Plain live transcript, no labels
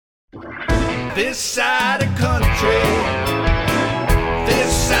This side of country.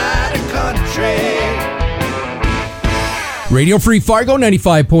 This side of country. Radio Free Fargo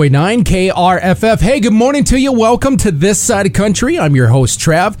 95.9 KRFF. Hey, good morning to you. Welcome to This Side of Country. I'm your host,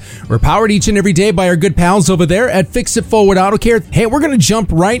 Trav. We're powered each and every day by our good pals over there at Fix It Forward Auto Care. Hey, we're going to jump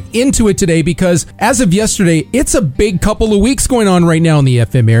right into it today because as of yesterday, it's a big couple of weeks going on right now in the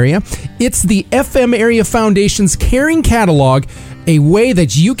FM area. It's the FM Area Foundation's Caring Catalog, a way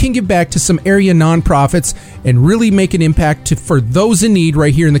that you can give back to some area nonprofits and really make an impact for those in need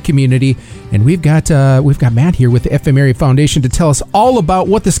right here in the community. And we've got Matt here with the FM Area Foundation to tell us all about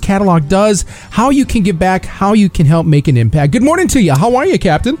what this catalog does, how you can give back, how you can help make an impact. Good morning to you. How are you,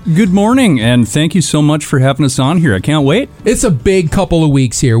 Captain? Good morning, and thank you so much for having us on here. I can't wait. It's a big couple of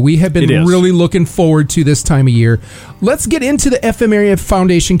weeks here. We have been really looking forward to this time of year. Let's get into the FM Area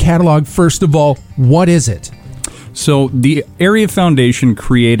Foundation catalog. First of all, what is it? So the Area Foundation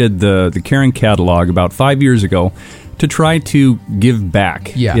created the Caring Catalog about 5 years ago to try to give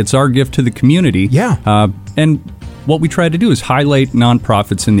back. Yeah. It's our gift to the community. Yeah. And what we try to do is highlight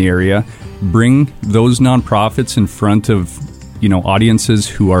nonprofits in the area, bring those nonprofits in front of, audiences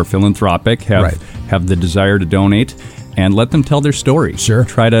who are philanthropic, have the desire to donate, and let them tell their story. Sure.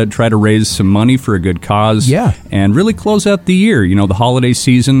 Try to raise some money for a good cause. Yeah. And really close out the year. The holiday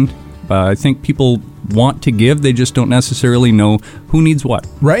season. I think people want to give, they just don't necessarily know who needs what.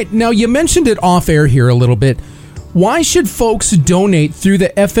 Right. Now, you mentioned it off air here a little bit. Why should folks donate through the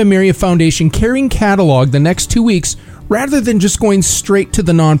FM Area Foundation Caring Catalog the next 2 weeks rather than just going straight to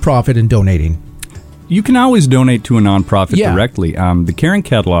the nonprofit and donating? You can always donate to a nonprofit directly. The Caring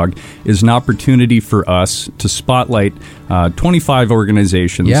Catalog is an opportunity for us to spotlight 25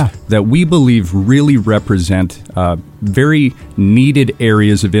 organizations that we believe really represent very needed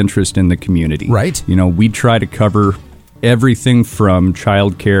areas of interest in the community. Right. We try to cover everything from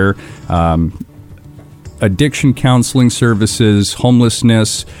childcare, addiction counseling services,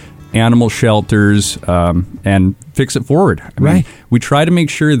 homelessness, animal shelters, and Fix It Forward. I mean, we try to make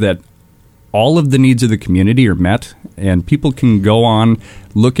sure that all of the needs of the community are met, and people can go on,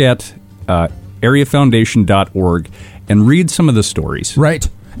 look at areafoundation.org, and read some of the stories. Right.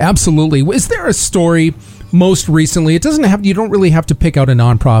 Absolutely. Is there a story most recently? It doesn't have. You don't really have to pick out a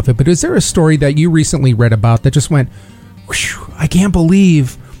nonprofit, but is there a story that you recently read about that just went, I can't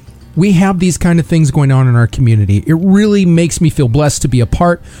believe we have these kind of things going on in our community? It really makes me feel blessed to be a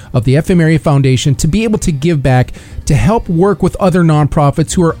part of the FM Area Foundation, to be able to give back, to help work with other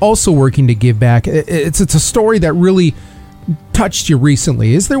nonprofits who are also working to give back. It's a story that really touched you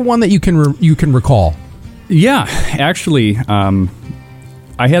recently. Is there one that you can recall? Yeah, actually,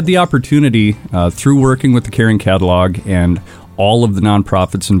 I had the opportunity through working with the Caring Catalog and all of the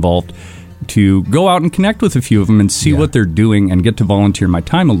nonprofits involved to go out and connect with a few of them and see what they're doing and get to volunteer my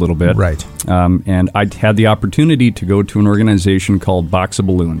time a little bit. Right. And I had the opportunity to go to an organization called Box of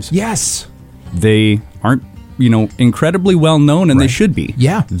Balloons. Yes. They aren't, incredibly well known, and they should be.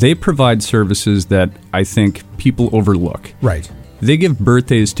 Yeah. They provide services that I think people overlook. Right. They give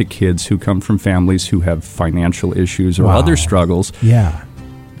birthdays to kids who come from families who have financial issues or other struggles. Yeah.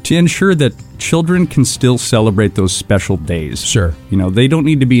 To ensure that children can still celebrate those special days. Sure. They don't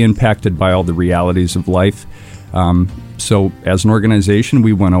need to be impacted by all the realities of life. So as an organization,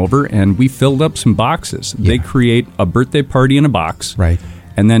 we went over and we filled up some boxes. Yeah. They create a birthday party in a box. Right.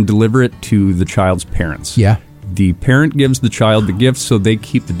 And then deliver it to the child's parents. Yeah. The parent gives the child the gift, so they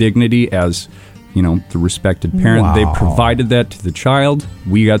keep the dignity as the respected parent. Wow. They provided that to the child.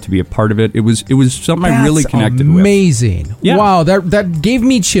 We got to be a part of it. It was something I really connected with. Amazing. Yeah. Wow, that gave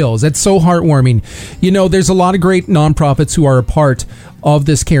me chills. That's so heartwarming. There's a lot of great nonprofits who are a part of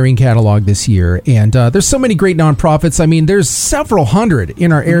this Caring Catalog this year, and there's so many great nonprofits. I mean, there's several hundred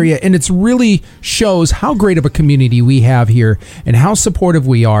in our area, and it's really shows how great of a community we have here and how supportive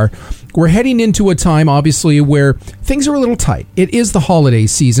we are. We're heading into a time, obviously, where things are a little tight. It is the holiday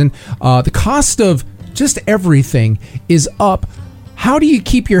season. The cost of just everything is up. How do you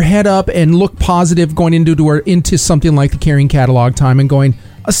keep your head up and look positive going into something like the Caring Catalog time and going,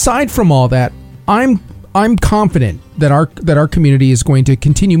 aside from all that, I'm confident that our community is going to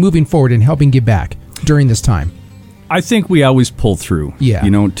continue moving forward and helping give back during this time? I think we always pull through. Yeah.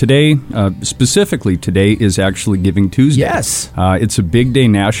 Today, specifically today, is actually Giving Tuesday. Yes. It's a big day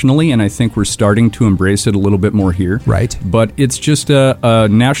nationally, and I think we're starting to embrace it a little bit more here. Right. But it's just a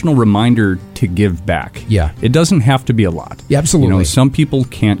national reminder to give back. Yeah. It doesn't have to be a lot. Yeah, absolutely. Some people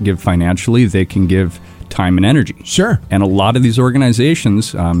can't give financially. They can give time and energy. Sure. And a lot of these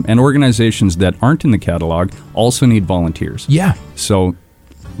organizations, and organizations that aren't in the catalog, also need volunteers. Yeah. So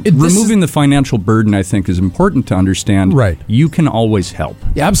removing the financial burden, I think, is important to understand. Right. You can always help.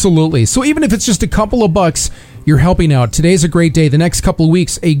 Yeah, absolutely. So even if it's just a couple of bucks, you're helping out. Today's a great day. The next couple of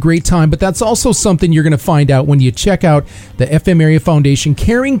weeks, a great time. But that's also something you're going to find out when you check out the FM Area Foundation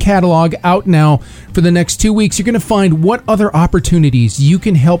Caring Catalog out now for the next 2 weeks. You're going to find what other opportunities you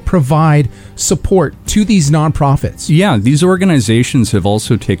can help provide support to these nonprofits. Yeah, these organizations have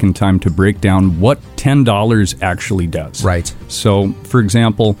also taken time to break down what $10 actually does. Right. So, for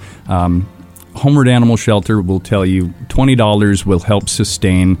example, Homeward Animal Shelter will tell you $20 will help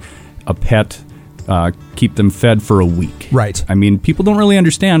sustain a pet, keep them fed for a week. Right. I mean, people don't really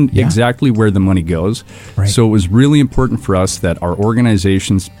understand exactly where the money goes. Right. So it was really important for us that our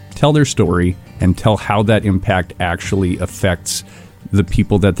organizations tell their story and tell how that impact actually affects the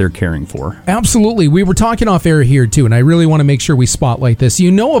people that they're caring for. Absolutely. We were talking off air here too, and I really want to make sure we spotlight this.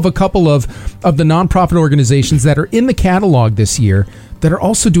 You know of a couple of the nonprofit organizations that are in the catalog this year that are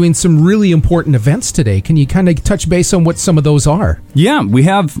also doing some really important events today. Can you kind of touch base on what some of those are? Yeah, we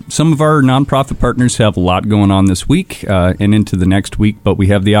have some of our nonprofit partners have a lot going on this week and into the next week, but we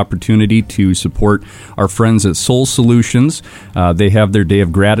have the opportunity to support our friends at Soul Solutions. They have their Day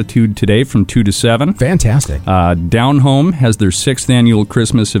of Gratitude today from 2 to 7. Fantastic. Down Home has their 6th annual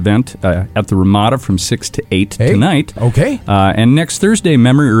Christmas event at the Ramada from 6 to 8 tonight. Okay. And this Thursday,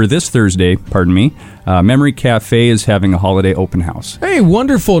 Memory Cafe is having a holiday open house. Hey,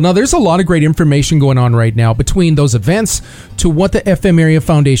 wonderful. Now, there's a lot of great information going on right now between those events to what the FM Area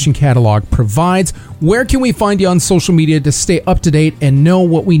Foundation catalog provides. Where can we find you on social media to stay up to date and know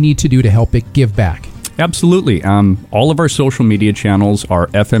what we need to do to help it give back? Absolutely. All of our social media channels are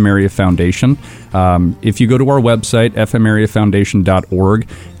FM Area Foundation. If you go to our website, fmareafoundation.org,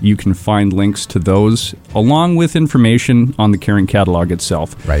 you can find links to those along with information on the Caring Catalog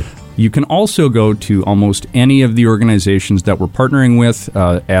itself. Right. You can also go to almost any of the organizations that we're partnering with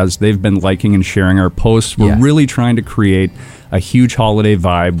as they've been liking and sharing our posts. We're really trying to create a huge holiday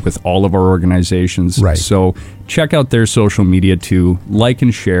vibe with all of our organizations. Right. So check out their social media to like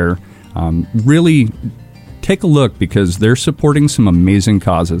and share. Really take a look because they're supporting some amazing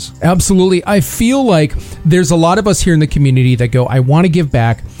causes. Absolutely. I feel like there's a lot of us here in the community that go, I want to give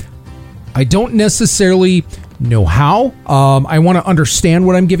back. I don't necessarily know how. I want to understand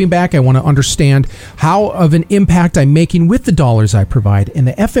what I'm giving back. I want to understand how of an impact I'm making with the dollars I provide. And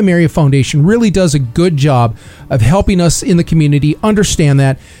the FM Area Foundation really does a good job of helping us in the community understand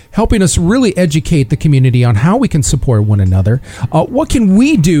that, helping us really educate the community on how we can support one another. What can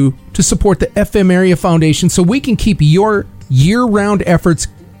we do to support the FM Area Foundation so we can keep your year-round efforts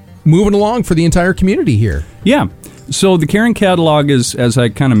moving along for the entire community here? Yeah. So the Caring Catalog is, as I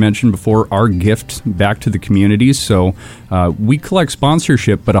kind of mentioned before, our gift back to the community. So we collect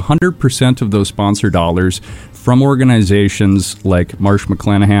sponsorship, but 100% of those sponsor dollars from organizations like Marsh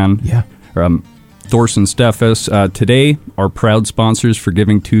McClanahan, Thorson Steffes, today are proud sponsors for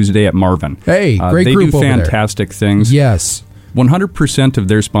Giving Tuesday at Marvin. Hey, great they group do over there. fantastic things. Yes. 100% of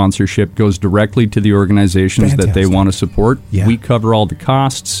their sponsorship goes directly to the organizations that they want to support. Yeah. We cover all the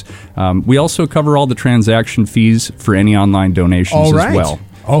costs. We also cover all the transaction fees for any online donations as well.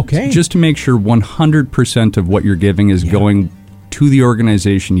 Okay. Just to make sure 100% of what you're giving is going to the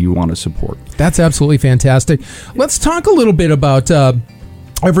organization you want to support. That's absolutely fantastic. Let's talk a little bit about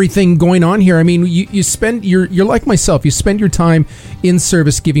everything going on here. I mean, you spend, you're like myself, you spend your time in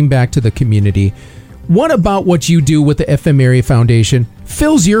service giving back to the community. What about what you do with the FM Area Foundation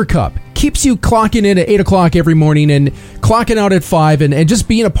fills your cup, keeps you clocking in at 8 o'clock every morning and clocking out at 5 and just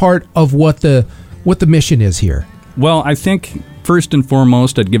being a part of what the mission is here? Well, I think first and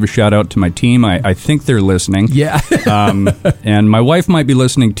foremost, I'd give a shout out to my team. I think they're listening. Yeah. And my wife might be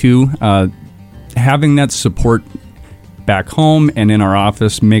listening too. Having that support back home and in our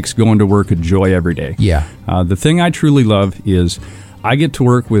office makes going to work a joy every day. Yeah. The thing I truly love is I get to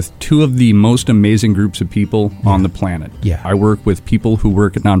work with two of the most amazing groups of people on the planet. Yeah. I work with people who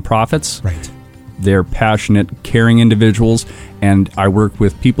work at nonprofits. Right. They're passionate, caring individuals, and I work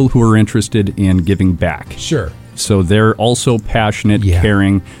with people who are interested in giving back. Sure. So they're also passionate,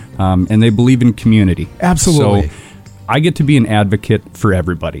 caring, and they believe in community. Absolutely. So I get to be an advocate for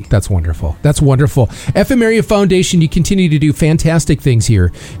everybody. That's wonderful. That's wonderful. FM Area Foundation, you continue to do fantastic things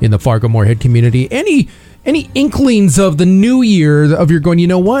here in the Fargo-Moorhead community. Any inklings of the new year of you're going, you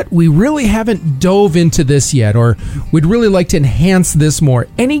know what? We really haven't dove into this yet, or we'd really like to enhance this more.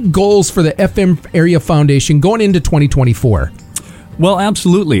 Any goals for the FM Area Foundation going into 2024? Well,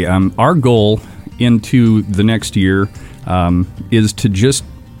 absolutely. Our goal into the next year is to just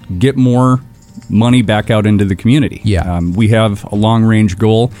get more money back out into the community. Yeah. We have a long-range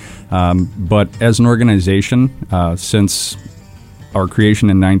goal, but as an organization, since our creation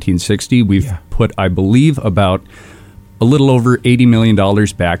in 1960, we've put, I believe, about a little over $80 million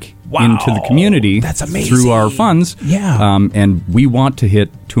back into the community. That's amazing. Through our funds. Yeah. And we want to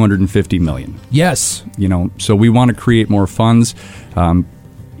hit $250 million. Yes. So we want to create more funds.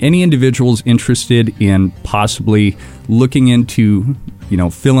 Any individuals interested in possibly looking into,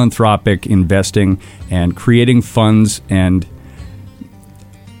 philanthropic investing and creating funds and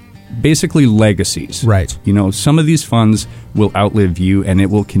basically legacies. Right. Some of these funds will outlive you and it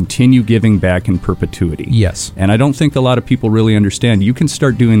will continue giving back in perpetuity. Yes. And I don't think a lot of people really understand. You can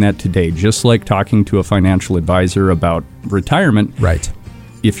start doing that today, just like talking to a financial advisor about retirement. Right.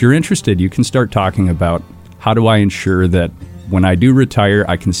 If you're interested, you can start talking about how do I ensure that when I do retire,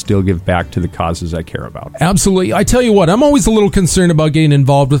 I can still give back to the causes I care about. Absolutely. I tell you what, I'm always a little concerned about getting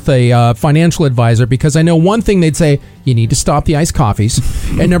involved with a financial advisor because I know one thing they'd say, you need to stop the iced coffees.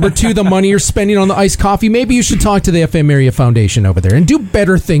 And number two, the money you're spending on the iced coffee, maybe you should talk to the FM Area Foundation over there and do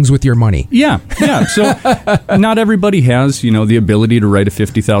better things with your money. Yeah. So not everybody has, the ability to write a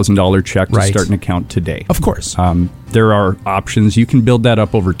 $50,000 check to start an account today. Of course. There are options. You can build that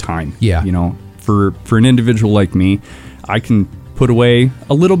up over time. Yeah. For an individual like me, I can put away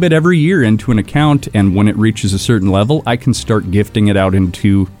a little bit every year into an account, and when it reaches a certain level, I can start gifting it out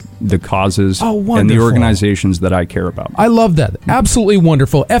into the causes and the organizations that I care about. I love that. Absolutely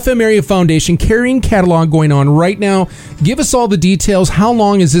wonderful. FM Area Foundation carrying catalog going on right now. Give us all the details. How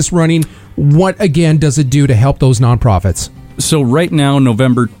long is this running? What, again, does it do to help those nonprofits? So right now,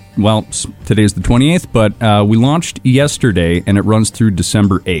 today's the 28th, but we launched yesterday, and it runs through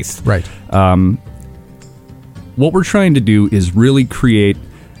December 8th. Right. What we're trying to do is really create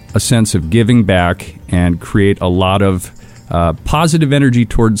a sense of giving back and create a lot of positive energy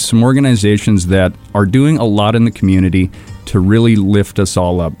towards some organizations that are doing a lot in the community to really lift us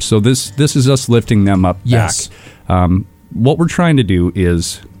all up. So this is us lifting them up back. What we're trying to do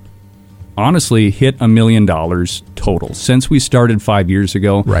is honestly hit $1 million total. Since we started 5 years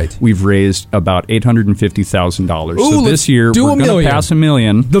ago, we've raised about $850,000. So this year, we're going to pass $1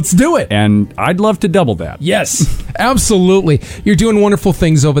 million. Let's do it. And I'd love to double that. Yes, absolutely. You're doing wonderful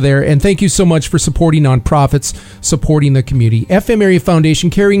things over there. And thank you so much for supporting nonprofits, supporting the community. FM Area Foundation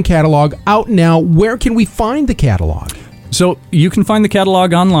carrying catalog out now. Where can we find the catalog? So you can find the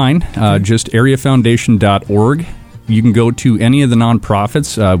catalog online, just areafoundation.org. You can go to any of the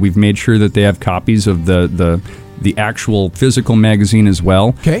nonprofits. We've made sure that they have copies of the actual physical magazine as well.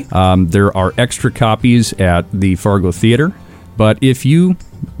 Okay. There are extra copies at the Fargo Theater. But if you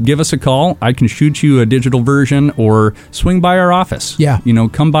give us a call, I can shoot you a digital version or swing by our office. Yeah.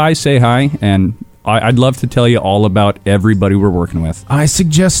 Come by, say hi, and I'd love to tell you all about everybody we're working with. I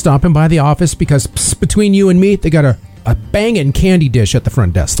suggest stopping by the office because between you and me, they got a banging candy dish at the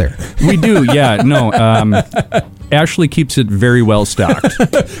front desk there. We do, yeah. No, Ashley keeps it very well stocked.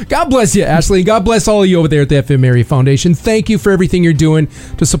 God bless you, Ashley. God bless all of you over there at the FM Area Foundation. Thank you for everything you're doing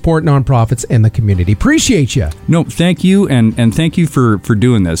to support nonprofits and the community. Appreciate you. No, thank you, and thank you for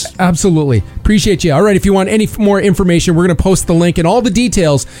doing this. Absolutely. Appreciate you. All right, if you want any more information, we're going to post the link and all the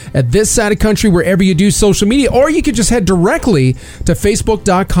details at This Side of Country, wherever you do social media, or you could just head directly to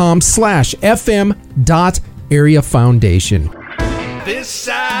facebook.com/fm.area foundation. This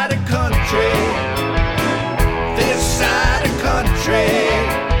side of country. This side of country.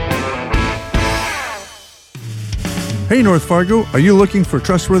 Hey North Fargo, are you looking for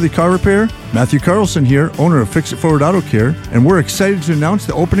trustworthy car repair? Matthew Carlson here, owner of Fix It Forward Auto Care, and we're excited to announce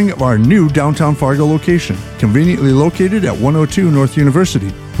the opening of our new downtown Fargo location, conveniently located at 102 North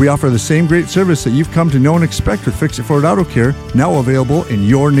University. We offer the same great service that you've come to know and expect with Fix It Forward Auto Care, now available in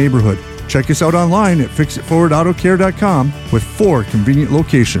your neighborhood. Check us out online at fixitforwardautocare.com with 4 convenient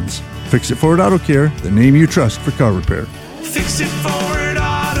locations. Fix It Forward Auto Care, the name you trust for car repair. Fix it forward.